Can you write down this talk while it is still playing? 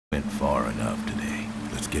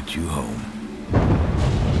get you home.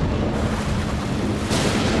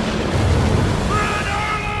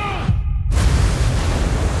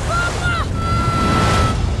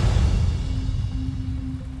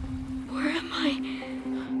 Where am I?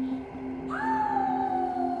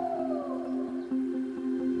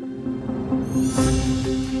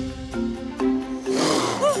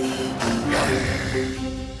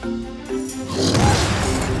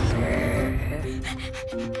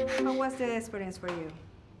 How was the experience for you?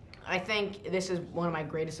 I think this is one of my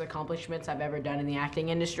greatest accomplishments I've ever done in the acting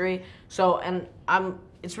industry. So,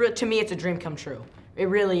 to me, it's a dream come true. It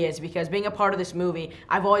really is, because being a part of this movie,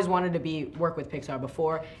 I've always wanted to work with Pixar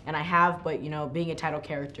before, and I have, but being a title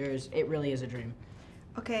character, it really is a dream.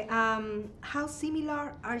 Okay, how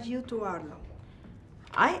similar are you to Arlo?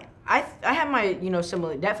 I have my,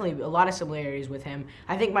 definitely a lot of similarities with him.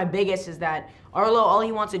 I think my biggest is that Arlo, all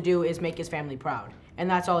he wants to do is make his family proud. And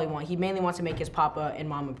that's all he wants. He mainly wants to make his papa and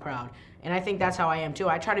mama proud. And I think that's how I am too.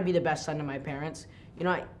 I try to be the best son to my parents.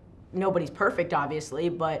 Nobody's perfect, obviously,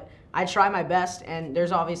 but I try my best, and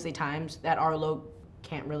there's obviously times that Arlo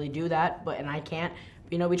can't really do that, and I can't.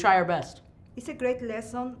 We try our best. It's a great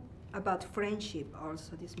lesson about friendship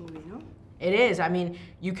also, this movie, no? It is. I mean,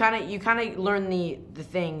 you kind of learn the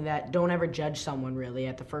thing that don't ever judge someone really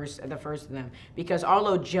at the first of them, because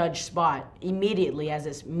Arlo judged Spot immediately as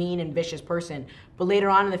this mean and vicious person, but later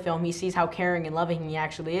on in the film he sees how caring and loving he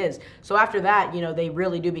actually is. So after that, they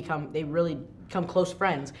really become close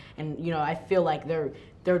friends, and I feel like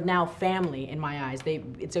they're now family in my eyes.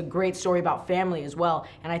 It's a great story about family as well,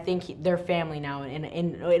 and I think they're family now.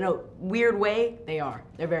 In a weird way,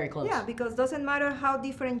 they're very close. Yeah, because it doesn't matter how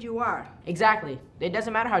different you are. Exactly. It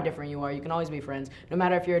doesn't matter how different you are. You can always be friends, no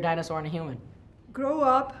matter if you're a dinosaur and a human. Grow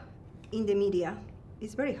up in the media,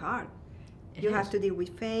 it's very hard. You It have is. to deal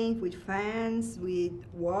with fame, with fans, with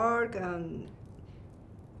work.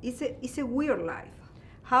 It's a weird life.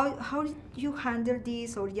 How did you handle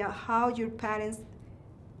this, or how your parents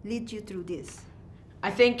lead you through this? I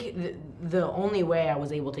think the only way I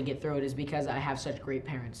was able to get through it is because I have such great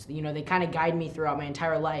parents. They kind of guide me throughout my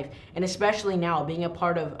entire life, and especially now, being a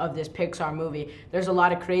part of this Pixar movie, there's a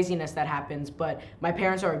lot of craziness that happens, but my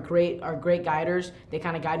parents are great guiders. They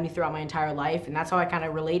kind of guide me throughout my entire life, and that's how I kind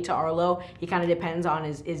of relate to Arlo. He kind of depends on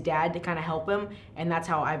his dad to kind of help him, and that's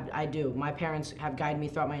how I do. My parents have guided me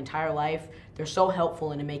throughout my entire life. They're so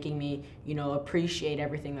helpful into making me, appreciate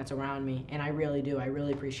everything that's around me, and I really do. I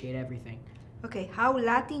really appreciate everything. Okay, how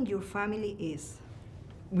Latin your family is?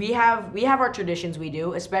 We have our traditions we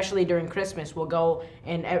do, especially during Christmas. We'll go,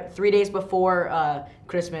 and 3 days before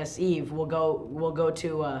Christmas Eve, we'll go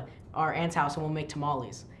to our aunt's house and we'll make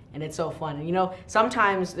tamales, and it's so fun. And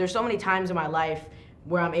sometimes there's so many times in my life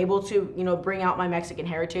where I'm able to bring out my Mexican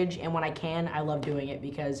heritage, and when I can, I love doing it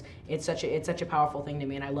because it's such a powerful thing to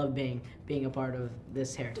me, and I love being a part of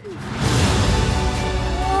this heritage.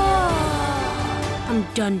 I'm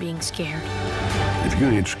done being scared. If you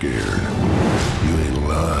ain't scared, you ain't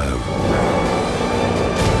alive.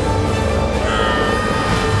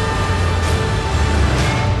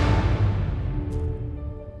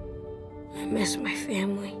 I miss my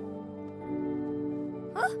family.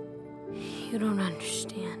 Huh? You don't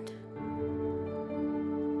understand.